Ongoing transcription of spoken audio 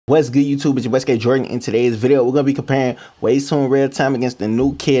What's good, YouTube? It's your boy SKY Jordan. In today's video, we're gonna be comparing WaveTune Real Time against the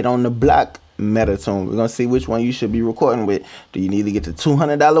new kid on the block, MetaTune. We're gonna see which one you should be recording with. Do you need to get the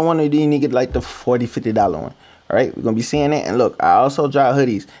 $200 one, or do you need to get like the $40, $50 one? All right, we're gonna be seeing it. And look, I also drop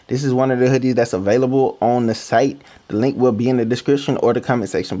hoodies. This is one of the hoodies that's available on the site. The link will be in the description or the comment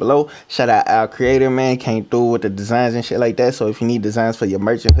section below. Shout out our creator, man, came through with the designs and shit like that. So if you need designs for your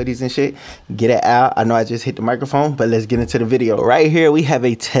merch and hoodies and shit, get it out. I know I just hit the microphone, but let's get into the video. Right here we have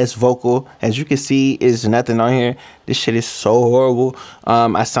a test vocal. As you can see, is nothing on here. This shit is so horrible.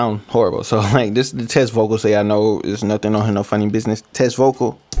 I sound horrible, so like this is the test vocal, so y'all know there's nothing on here, no funny business. Test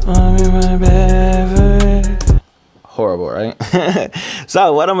vocal. I'm in my bed. Horrible, right?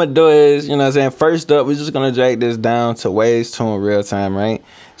 So what I'm gonna do is, you know what I'm saying, first up we're just gonna drag this down to WaveTune Real Time, right?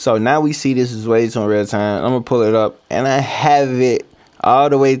 So now we see this is WaveTune Real Time. I'm gonna pull it up and I have it all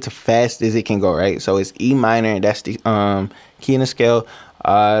the way to fast as it can go, right? So it's E minor, that's the key in the scale.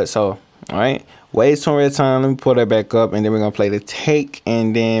 So all right, WaveTune Real Time. Let me pull that back up, and then we're gonna play the take,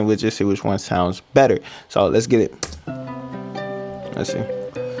 and then we'll just see which one sounds better. So let's get it. Let's see.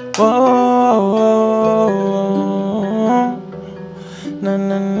 Whoa. Na,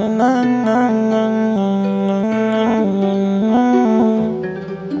 na, na, na, na, na,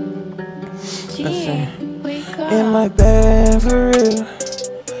 in my bed for real,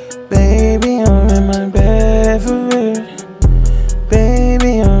 baby, I'm in my bed for real,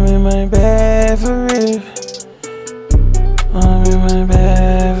 baby, I'm in my bed for real, I'm in my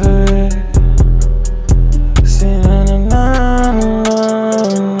bed for real. Say na na na na na.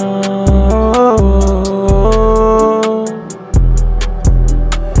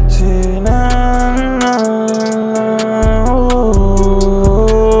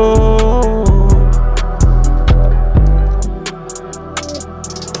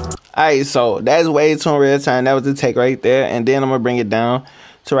 Alright, so that's WaveTune Real Time. That was the take right there, and then I'm gonna bring it down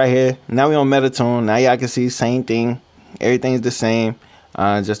to right here. Now we on MetaTune. Now y'all can see same thing. Everything's the same,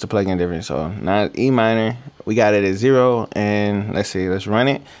 just the plugin different. So now E minor, we got it at 0, and let's see. Let's run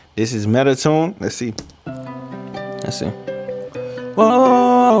it. This is MetaTune. Let's see. Let's see.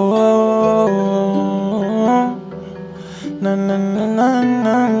 Whoa, na na na na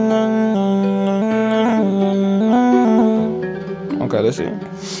na na. Okay, let's see.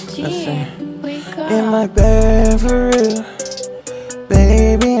 Let's see. In my bed for real,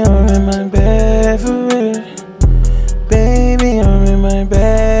 baby, I'm in my bed for real, baby, I'm in my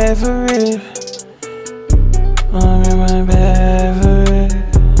bed for real, I'm in my bed for real.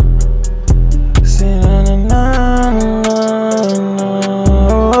 Say na na na na na.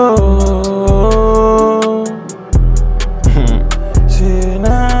 Say na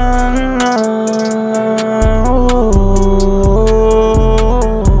na.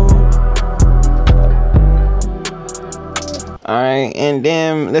 Alright, and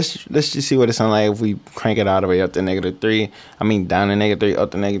then let's just see what it sounds like if we crank it all the way up to -3. I mean down to -3,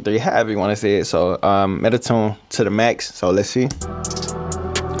 up to -3, however you want to say it. So MetaTune to the max. So let's see.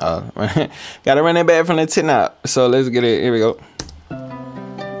 Gotta run it back from the 10 out. So let's get it. Here we go.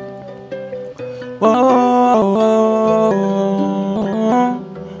 Whoa,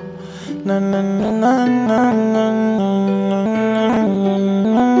 na na na na na na.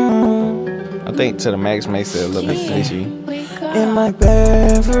 I think to the max makes it a little bit glitchy. In my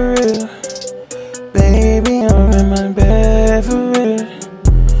bed for real, baby, I'm in my bed for real,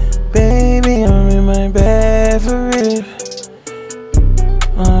 baby, I'm in my bed for real,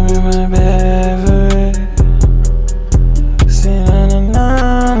 I'm in my bed for real. Say na na na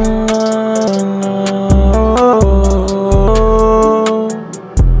na na.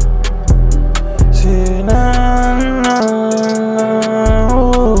 Say na na na.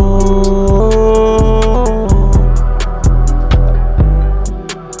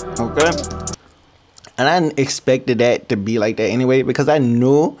 Okay, and I expected that to be like that anyway, because I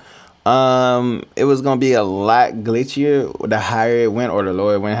knew it was gonna be a lot glitchier the higher it went, or the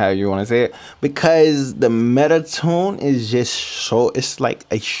lower it went, however you want to say it, because the MetaTune is just so, it's like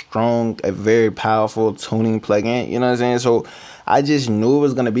a strong, a very powerful tuning plugin, you know what I'm saying? So I just knew it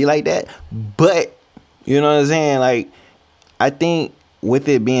was gonna be like that. But you know what I'm saying, like, I think with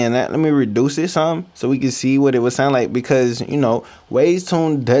it being that, let me reduce it some so we can see what it would sound like, because you know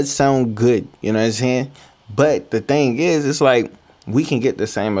WaveTune does sound good, you know what I'm saying, but the thing is, it's like we can get the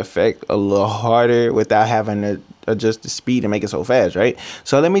same effect a little harder without having to adjust the speed and make it so fast, right?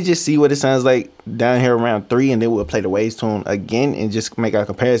 So let me just see what it sounds like down here around 3, and then we'll play the WaveTune again and just make our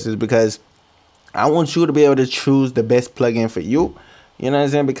comparisons, because I want you to be able to choose the best plugin for you. You know what I'm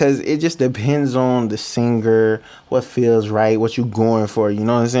saying? Because it just depends on the singer, what feels right, what you going for. You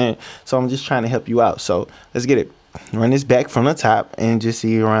know what I'm saying? So I'm just trying to help you out. So let's get it. run this back from the top and just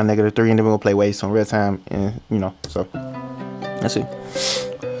see around -3, and then we're gonna play Waves on real time, and you know, so let's see.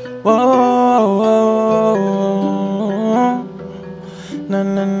 Whoa, whoa, whoa. Na,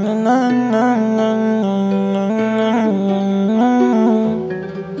 na, na, na, na, na,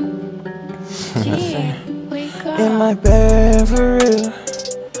 in my bed for real,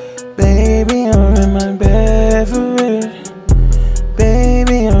 baby, I'm in my bed for real,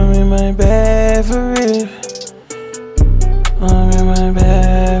 baby, I'm in my bed for real, I'm in my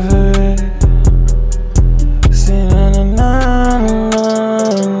bed for real. Say na na na na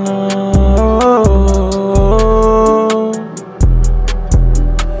na.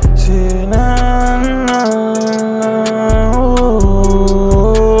 Say na na na.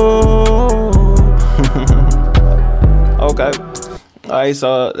 Okay. Alright,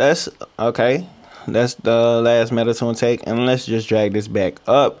 so that's okay. That's the last MetaTune take, and let's just drag this back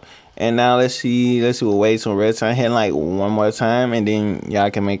up. And now let's see what Waves on real time hitting like one more time, and then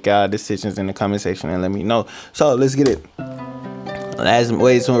y'all can make y'all decisions in the comment section and let me know. So let's get it. Last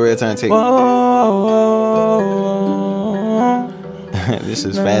Waves on real time take. This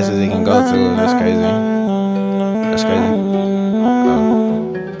is as fast as it can go too. That's crazy. That's crazy.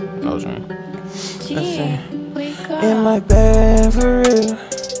 Oh, in my bed for real,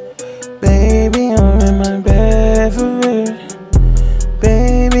 baby, I'm in my bed for real,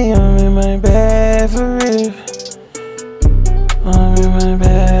 baby, I'm in my bed for real, I'm in my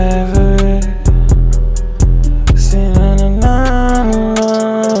bed for real. Say na na na na na.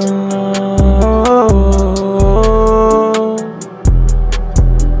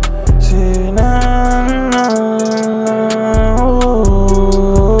 Say na na na.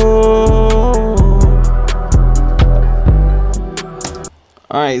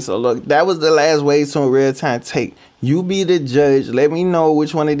 Alright, so look, that was the last Waves on real time take. You be the judge. Let me know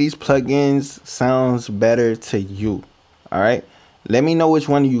which one of these plugins sounds better to you. Alright, let me know which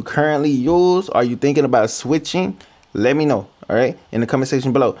one you currently use. Are you thinking about switching? Let me know, alright, in the comment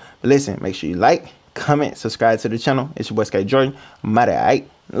section below. But listen, make sure you like, comment, subscribe to the channel. It's your boy SKY Jordan. Alright,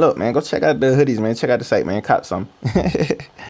 look, man, go check out the hoodies, man. Check out the site, man. Cop some.